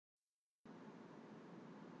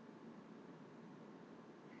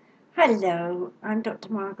Hello, I'm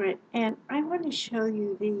Dr. Margaret, and I want to show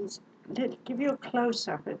you give you a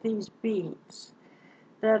close-up of these beads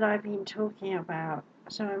that I've been talking about.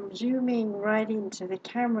 So I'm zooming right into the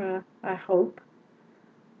camera, I hope,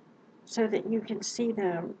 so that you can see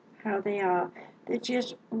them, how they are. They're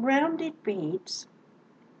just rounded beads.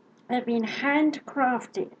 They've been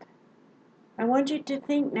handcrafted. I want you to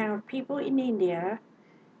think now of people in India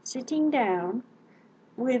sitting down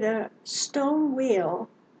with a stone wheel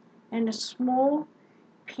and a small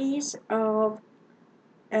piece of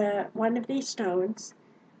one of these stones,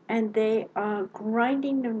 and they are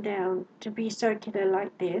grinding them down to be circular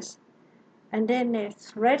like this, and then they're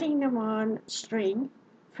threading them on string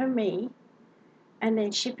for me and then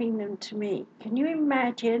shipping them to me. Can you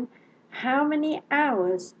imagine how many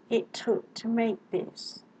hours it took to make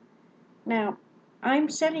this? Now, I'm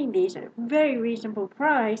selling these at a very reasonable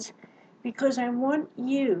price because I want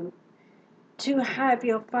you to have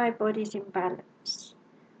your five bodies in balance.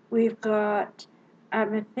 We've got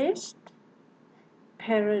amethyst,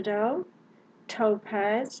 peridot,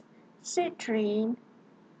 topaz, citrine,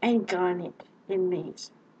 and garnet in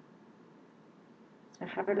these. So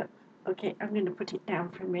have a look. Okay, I'm going to put it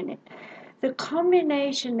down for a minute. The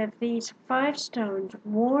combination of these five stones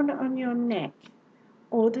worn on your neck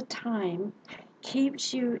all the time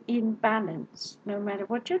keeps you in balance. No matter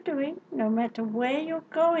what you're doing, no matter where you're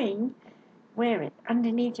going, wear it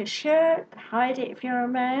underneath your shirt, hide it if you're a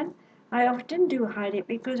man. I often do hide it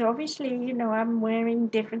because obviously, I'm wearing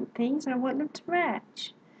different things. I want them to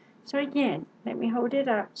match. So again, let me hold it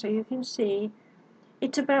up so you can see.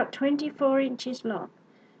 It's about 24 inches long.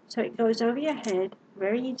 So it goes over your head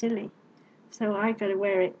very easily. So I got to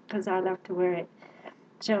wear it because I love to wear it.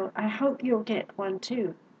 So I hope you'll get one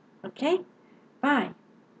too. Okay? Bye.